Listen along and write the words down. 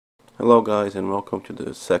Hello guys, and welcome to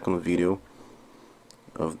the second video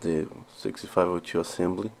of the 6502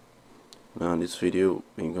 assembly. Now in this video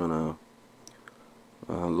we're gonna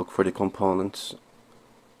look for the components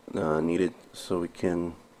needed so we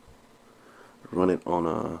can run it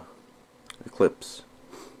on Eclipse.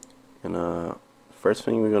 And first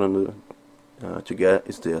thing we're gonna do to get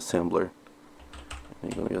is the assembler.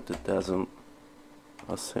 And you're gonna get the DASM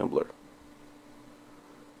assembler.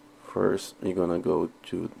 First you're gonna go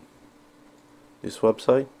to this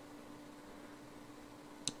website,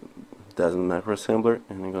 DASM macro assembler,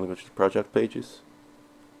 and you're gonna go to the project pages.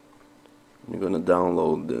 And you're gonna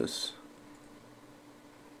download this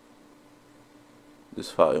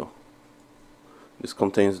file. This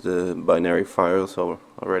contains the binary files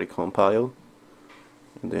already compiled.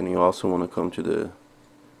 And then you also want to come to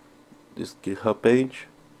this GitHub page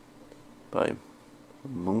by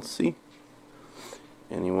Muncie,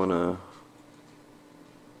 and you want to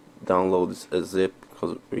download this as zip,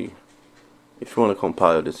 because if you want to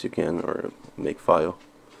compile this you can, or make file,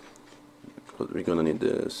 because we're gonna need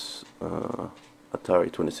this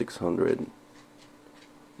Atari 2600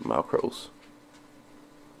 macros.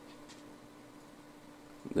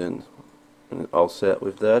 Then all set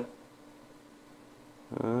with that,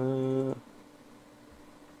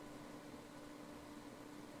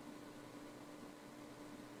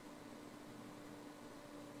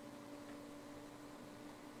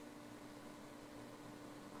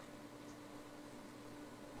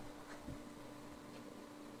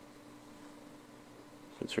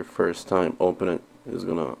 it's your first time open it, it's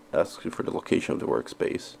gonna ask you for the location of the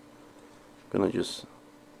workspace. I'm gonna just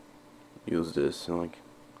use this and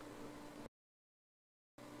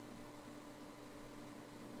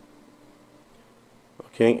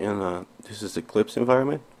okay, and this is the Eclipse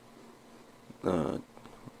environment. You're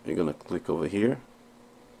gonna click over here.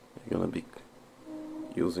 You're gonna be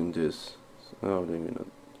using this. Oh, they're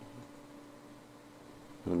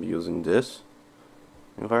gonna be using this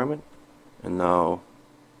environment. And now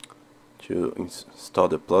to install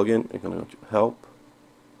the plugin, you're gonna go to help,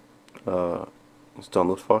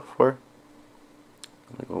 install the software.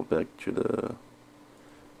 I'm gonna go back to the.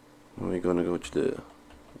 We're gonna go to the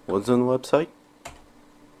WUDSN website.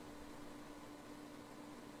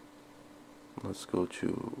 Let's go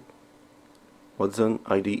to WUDSN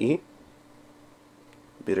IDE.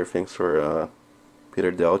 Peter, thanks for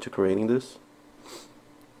Peter Dell to creating this.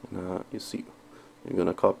 And you see, you're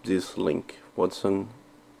gonna copy this link, WUDSN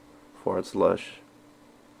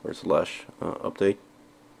 //update.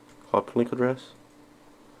 Copy link address.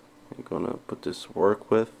 You're gonna put this work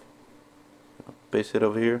with. Paste it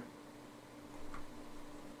over here.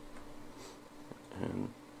 And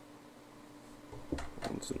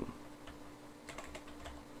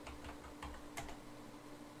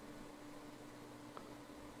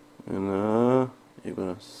you're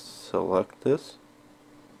gonna select this,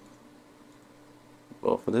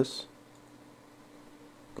 both of this.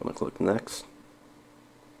 Gonna click next.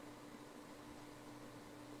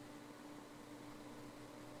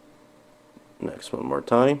 Next one more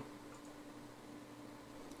time.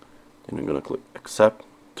 Then you're gonna click accept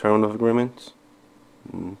term of agreement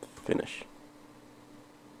and finish.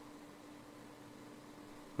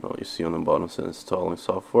 Now you see on the bottom it says installing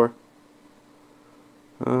software.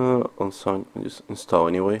 On some, just install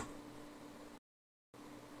anyway.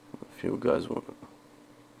 If you guys want to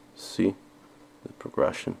see the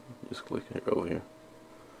progression, just click here over here.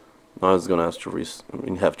 Now it's gonna ask to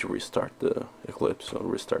have to restart the Eclipse, so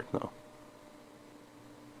restart now.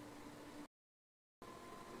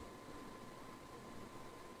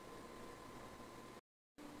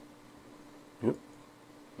 Yep.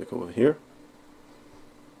 Click over here.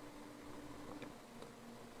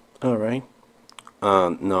 Alright.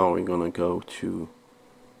 Now we're gonna go to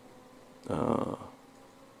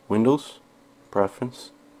Windows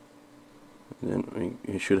Preference, and then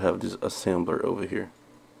you should have this assembler over here.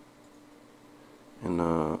 And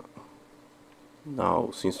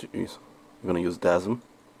now since you're gonna use DASM,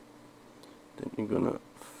 then you're gonna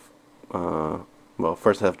well,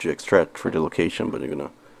 first I have to extract for the location, but you're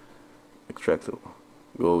gonna extract it.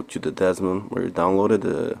 Go to the DASM where you downloaded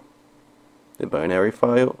the binary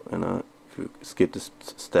file, and if you skip this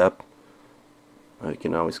step, you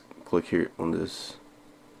can always click here on this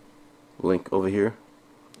link over here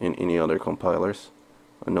in any other compilers.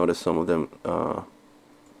 I noticed some of them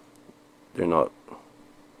they're not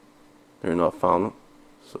found,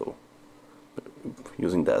 so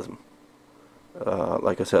using DASM.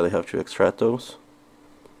 Like I said, I have to extract those.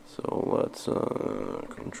 So let's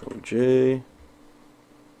Control J,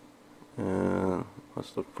 and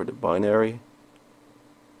let's look for the binary.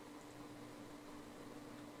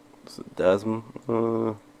 So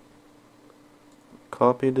DASM.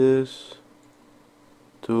 Copy this.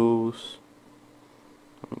 Tools.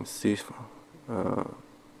 C file.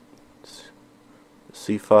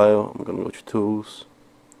 I'm gonna go to tools.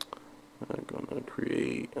 I'm gonna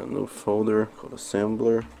create a new folder called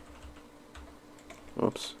assembler.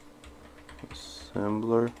 Oops.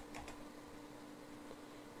 Assembler.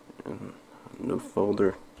 And a new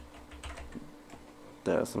folder.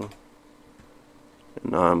 DASM.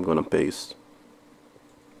 And now I'm gonna paste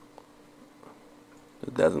the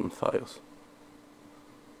DASM files.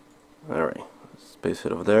 Alright, let's paste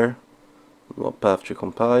it over there. Well, path to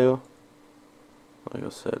compile. Like I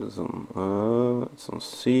said, it's on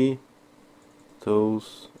C,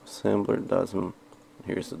 tools, assembler, DASM.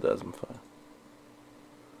 Here's the DASM file.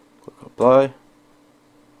 Click apply.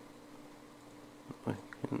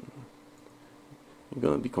 You're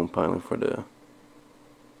gonna be compiling for the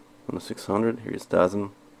 600. Here's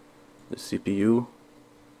DASM, the CPU,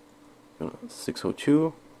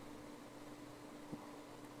 602,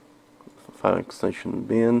 file extension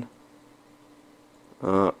bin,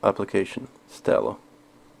 application Stella.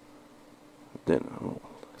 Then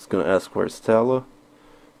it's gonna ask where's Stella.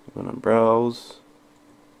 You're gonna browse,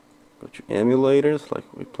 go to emulators like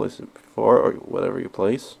we placed it before, or whatever you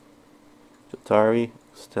place. Atari,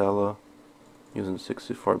 Stella, using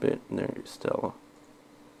 64-bit, and there is Stella.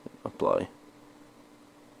 Apply.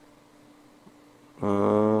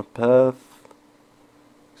 Path,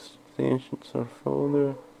 extensions or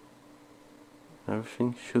folder,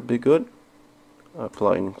 everything should be good.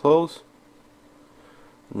 Apply and close.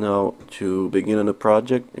 Now to begin on the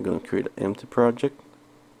project, you're going to create an empty project.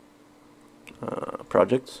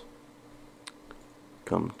 Projects.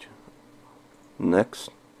 Come to next.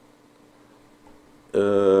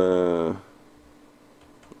 Let's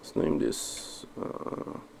name this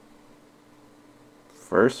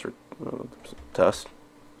first or test.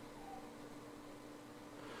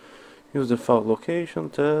 Use the default location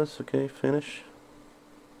test. Okay, finish.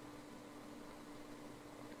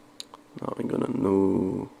 Now we're gonna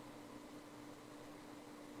new.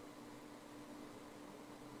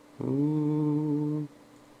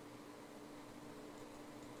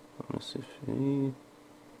 Let's see if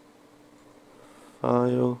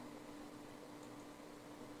file.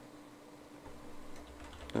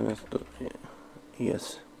 Let's do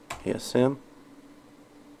ESM.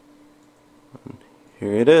 And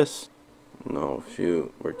here it is. Now if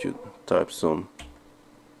you were to type some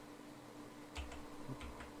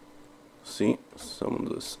some of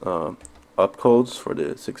this opcodes for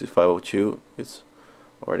the 6502, it's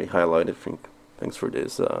already highlighted. Thanks for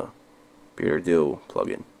this Peter Dill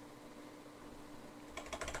plugin.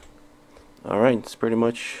 Alright, it's pretty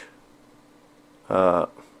much all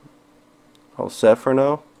set for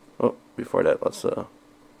now. Oh, before that, let's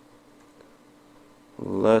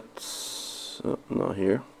not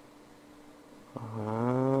here.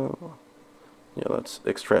 Yeah, let's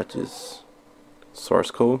extract this source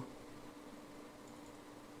code.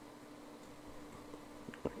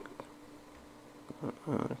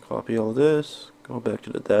 Copy all this, go back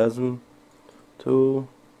to the DASM tool,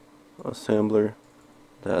 assembler,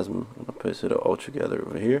 DASM, and I'll paste it all together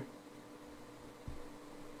over here.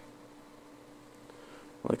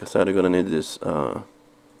 Like I said, you're gonna need this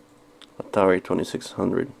Atari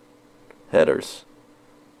 2600 headers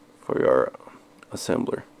for your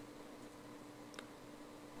assembler.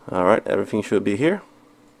 Alright, everything should be here.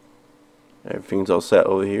 Everything's all set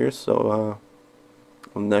over here, so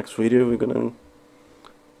on the next video we're gonna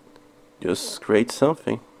just create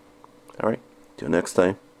something. Alright, till next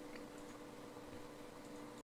time.